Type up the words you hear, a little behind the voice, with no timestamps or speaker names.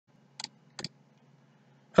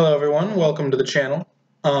Hello everyone, welcome to the channel.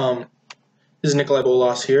 This is Nikolai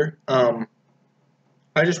Bolas here. I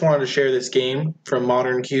just wanted to share this game from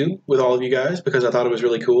Modern Cube with all of you guys because I thought it was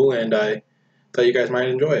really cool and I thought you guys might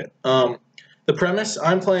enjoy it. The premise,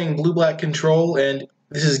 I'm playing Blue-Black Control and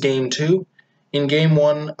this is game 2. In game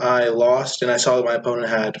 1 I lost and I saw that my opponent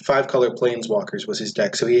had 5 color Planeswalkers was his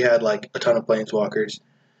deck, so he had like a ton of Planeswalkers.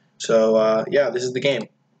 So yeah, this is the game.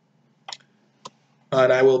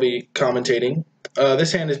 And I will be commentating.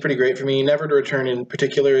 This hand is pretty great for me. Never to Return in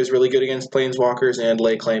particular is really good against Planeswalkers, and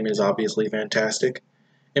Lay Claim is obviously fantastic.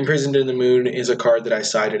 Imprisoned in the Moon is a card that I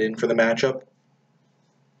sided in for the matchup,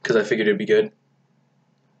 because I figured it would be good.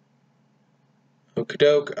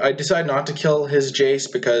 Okie-doke. I decided not to kill his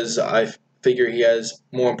Jace because I figure he has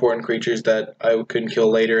more important creatures that I couldn't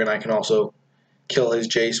kill later, and I can also kill his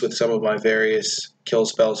Jace with some of my various kill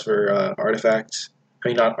spells for artifacts. I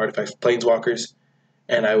mean, not artifacts, Planeswalkers.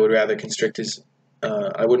 And I would rather constrict his...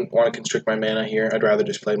 I wouldn't want to constrict my mana here. I'd rather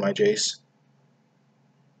just play my Jace.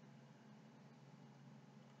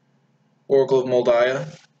 Oracle of Moldiah.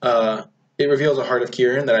 It reveals a Heart of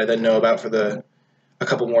Kiran that I then know about for a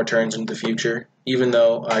couple more turns into the future, even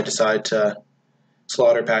though I decide to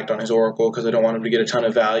Slaughter Pact on his Oracle because I don't want him to get a ton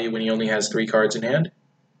of value when he only has 3 cards in hand.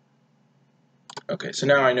 Okay, so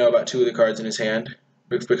now I know about 2 of the cards in his hand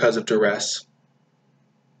because of Duress.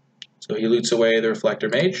 So he loots away the Reflector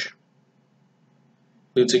Mage.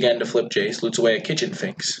 Loots again to flip Jace. Loots away a Kitchen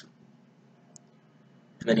Finks.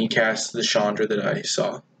 And then he casts the Chandra that I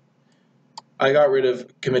saw. I got rid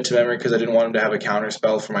of Commit to Memory because I didn't want him to have a counter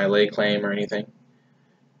spell for my Lay Claim or anything.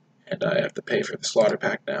 And I have to pay for the Slaughter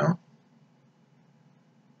Pact now.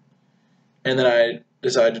 And then I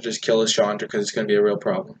decided to just kill his Chandra because it's going to be a real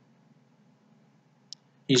problem.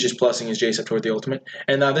 He's just plussing his Jace up toward the ultimate.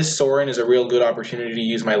 And now this Sorin is a real good opportunity to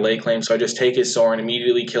use my Lay Claim, so I just take his Sorin,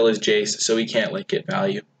 immediately kill his Jace, so he can't like get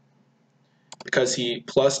value. Because he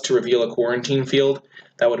plussed to reveal a Quarantine Field,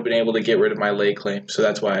 that would have been able to get rid of my Lay Claim, so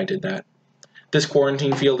that's why I did that. This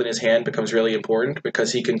Quarantine Field in his hand becomes really important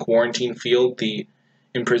because he can Quarantine Field the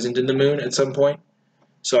Imprisoned in the Moon at some point.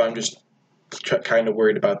 So I'm just kind of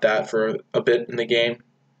worried about that for a bit in the game.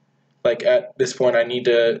 Like at this point I need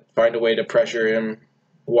to find a way to pressure him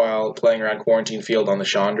while playing around Quarantine Field on the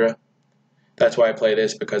Chandra. That's why I play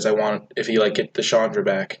this, because I want, if he like get the Chandra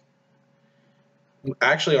back.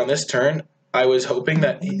 Actually on this turn, I was hoping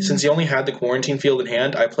that since he only had the Quarantine Field in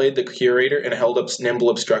hand, I played the Curator and held up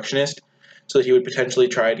Nimble Obstructionist so that he would potentially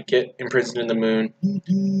try to get Imprisoned in the Moon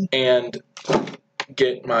and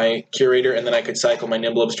get my Curator, and then I could cycle my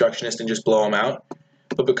Nimble Obstructionist and just blow him out.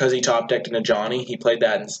 But because he top decked in a Johnny, he played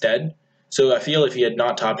that instead. So I feel if he had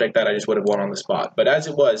not top decked that, I just would have won on the spot. But as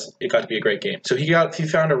it was, it got to be a great game. So he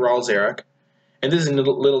found a Ral Zarek, and this is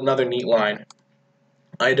another neat line.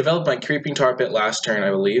 I developed my Creeping Tarpit last turn,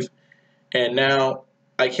 I believe, and now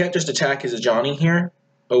I can't just attack his Ajani here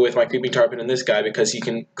with my Creeping Tarpit and this guy because he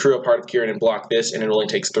can crew up Heart of Kiran and block this, and it only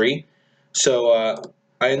takes 3. So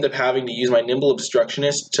I end up having to use my Nimble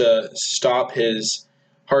Obstructionist to stop his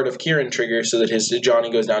Heart of Kiran trigger so that his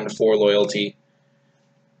Ajani goes down to 4 loyalty.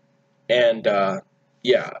 And,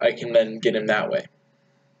 yeah, I can then get him that way.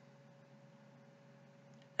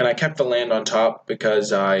 And I kept the land on top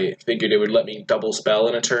because I figured it would let me double spell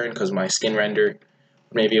in a turn because my Skin Render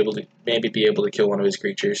may be able to kill one of his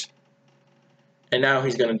creatures. And now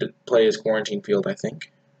he's going to play his Quarantine Field, I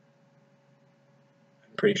think.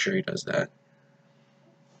 I'm pretty sure he does that.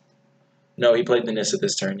 No, he played the Nissa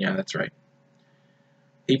this turn. Yeah, that's right.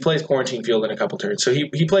 He plays Quarantine Field in a couple turns. So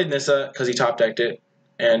he played Nissa because he top decked it.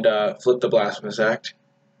 And flip the Blasphemous Act.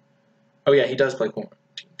 Oh yeah, he does play Quarantine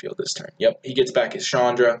Field this turn. Yep, he gets back his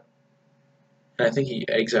Chandra. And I think he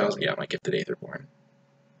exiles, yeah, my Gifted Aetherborn.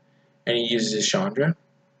 And he uses his Chandra.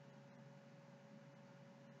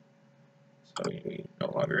 So he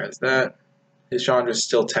no longer has that. His Chandra is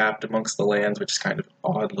still tapped amongst the lands, which is kind of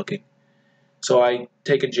odd looking. So I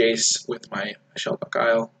take a Jace with my Shellbuck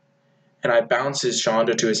Isle. And I bounce his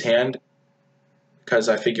Chandra to his hand, because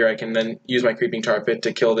I figure I can then use my Creeping Tarpit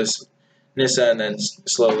to kill this Nissa and then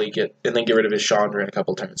slowly get rid of his Chandra in a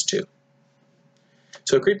couple turns too.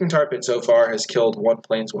 So Creeping Tarpit so far has killed 2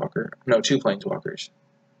 Planeswalkers. No,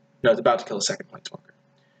 it's about to kill a 2nd Planeswalker.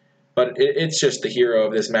 But it's just the hero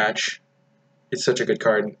of this match. It's such a good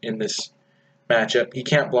card in this matchup. He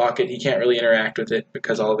can't block it, he can't really interact with it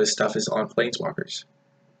because all of his stuff is on Planeswalkers.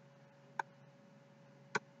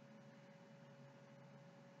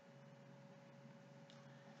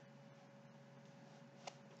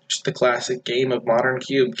 The classic game of Modern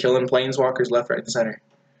Cube, killing Planeswalkers left, right, and center.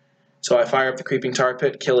 So I fire up the Creeping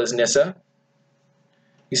Tarpit, kill his Nissa.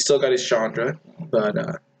 He's still got his Chandra,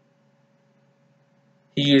 but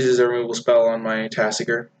He uses a removal spell on my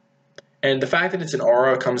Tassiger. And the fact that it's an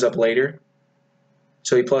aura comes up later,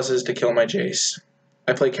 so he pluses to kill my Jace.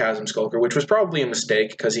 I play Chasm Skulker, which was probably a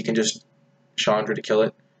mistake, because he can just Chandra to kill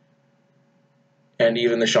it. And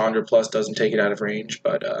even the Chandra plus doesn't take it out of range,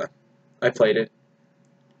 but I played it.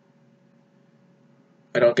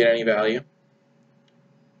 I don't get any value.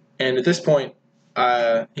 And at this point,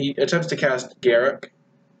 he attempts to cast Garruk,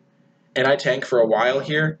 and I tank for a while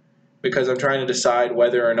here, because I'm trying to decide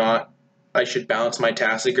whether or not I should bounce my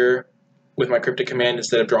Tassiger with my Cryptic Command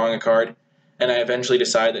instead of drawing a card. And I eventually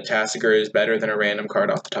decide that Tassiger is better than a random card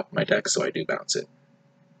off the top of my deck, so I do bounce it.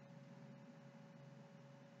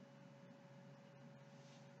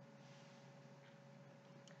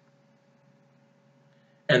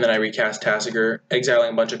 And then I recast Tassiger,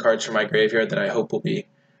 exiling a bunch of cards from my graveyard that I hope will be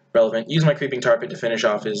relevant. Use my Creeping Tarpit to finish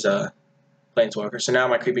off his Planeswalker. So now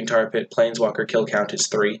my Creeping Tarpit Planeswalker kill count is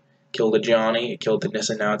 3. Killed the Gianni, it killed the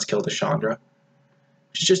Nissa, now it's killed the Chandra.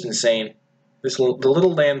 Which is just insane. The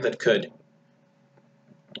little land that could.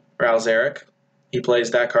 Ralzeric, he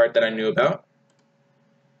plays that card that I knew about.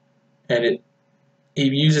 And he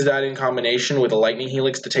uses that in combination with a Lightning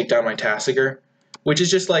Helix to take down my Tassiger, which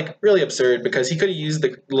is just like really absurd because he could have used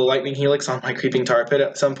the Lightning Helix on my Creeping Tarpit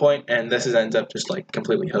at some point, and this ends up just like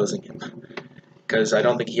completely hosing him. Because I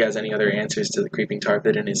don't think he has any other answers to the Creeping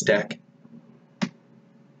Tarpit in his deck.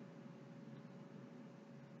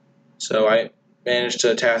 So I managed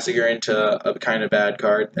to Tassiger into a kind of bad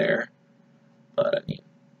card there. But I mean,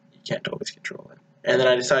 you can't always control it. And then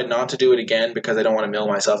I decide not to do it again because I don't want to mill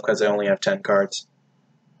myself because I only have 10 cards.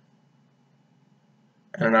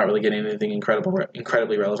 And I'm not really getting anything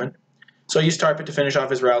incredibly relevant. So I used Tarpit to finish off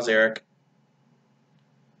his Ralzeric.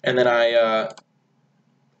 And then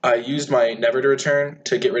I used my Never to Return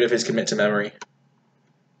to get rid of his Commit to Memory.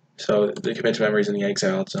 So the Commit to Memory is in the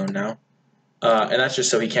exiled zone now. And that's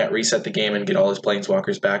just so he can't reset the game and get all his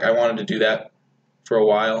Planeswalkers back. I wanted to do that for a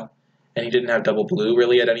while. And he didn't have double blue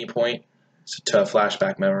really at any point to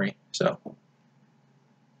flashback memory. So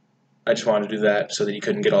I just wanted to do that so that he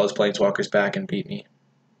couldn't get all his Planeswalkers back and beat me.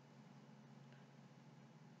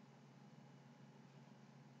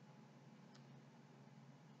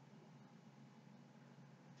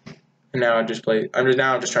 And now I'm just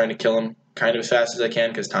trying to kill him kind of as fast as I can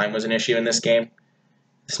because time was an issue in this game.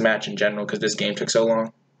 This match in general because this game took so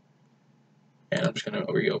long. And I'm just going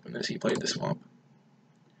to reopen this. He played the Swamp.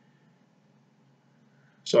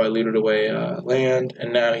 So I looted away land,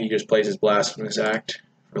 and now he just plays his Blasphemous Act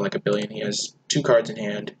for like 1 billion. He has 2 cards in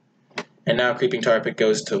hand. And now Creeping Tarpit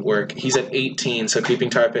goes to work. He's at 18, so Creeping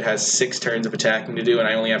Tarpit has 6 turns of attacking to do, and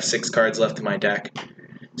I only have 6 cards left in my deck.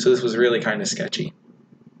 So this was really kind of sketchy.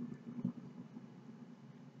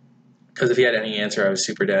 Because if he had any answer, I was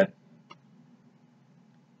super dead.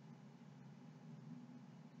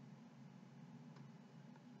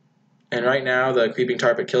 And right now, the Creeping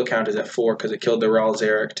Tarpit kill count is at 4 because it killed the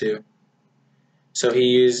Ralzeric too. So he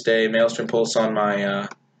used a Maelstrom Pulse on my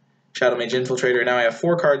Shadow Mage Infiltrator. Now I have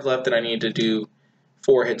 4 cards left and I need to do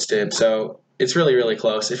 4 hits to him. So it's really, really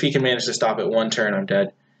close. If he can manage to stop it 1 turn, I'm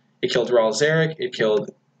dead. It killed Ralzeric. It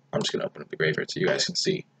killed... I'm just going to open up the graveyard so you guys can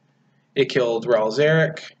see. It killed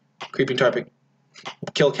Ralzeric. Creeping Tarpit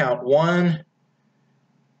kill count 1.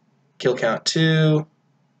 Kill count 2.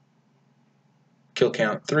 Kill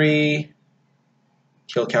count 3,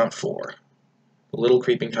 kill count 4. The little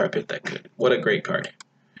Creeping Tarpit that could. What a great card.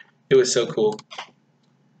 It was so cool.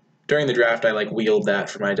 During the draft, I like wheeled that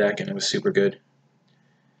for my deck, and it was super good.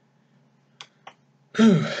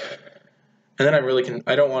 And then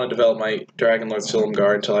I don't want to develop my Dragonlord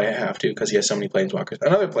Silumgar until I have to, because he has so many Planeswalkers.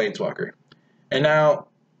 Another Planeswalker. And now,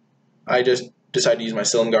 I just decide to use my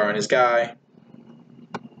Silumgar on his guy.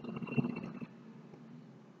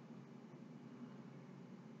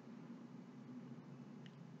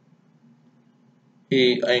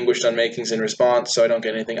 He Anguished Unmakings in response, so I don't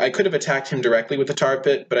get anything. I could have attacked him directly with the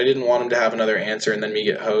Tarpit, but I didn't want him to have another answer and then me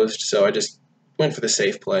get hosed, so I just went for the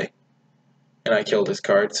safe play. And I killed his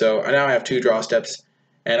card. So now I have 2 draw steps,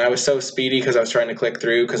 and I was so speedy because I was trying to click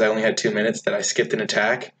through because I only had 2 minutes that I skipped an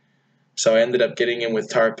attack. So I ended up getting him with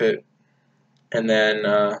Tarpit, and then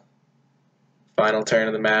final turn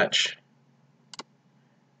of the match,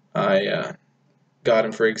 I got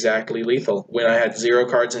him for exactly lethal. When I had 0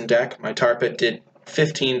 cards in deck, my Tarpit did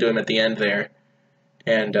 15 to him at the end there.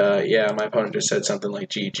 And yeah, my opponent just said something like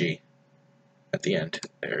GG at the end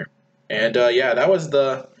there. And yeah, that was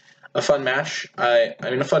a fun match. I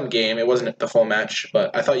mean, a fun game. It wasn't the full match,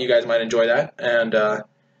 but I thought you guys might enjoy that. And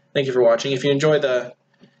thank you for watching. If you enjoy the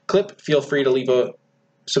clip, feel free to leave a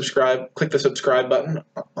subscribe. Click the subscribe button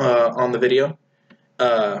on the video.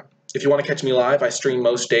 If you want to catch me live, I stream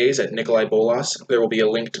most days at Nikolai Bolas. There will be a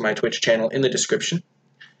link to my Twitch channel in the description.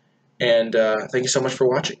 And thank you so much for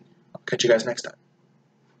watching. I'll catch you guys next time.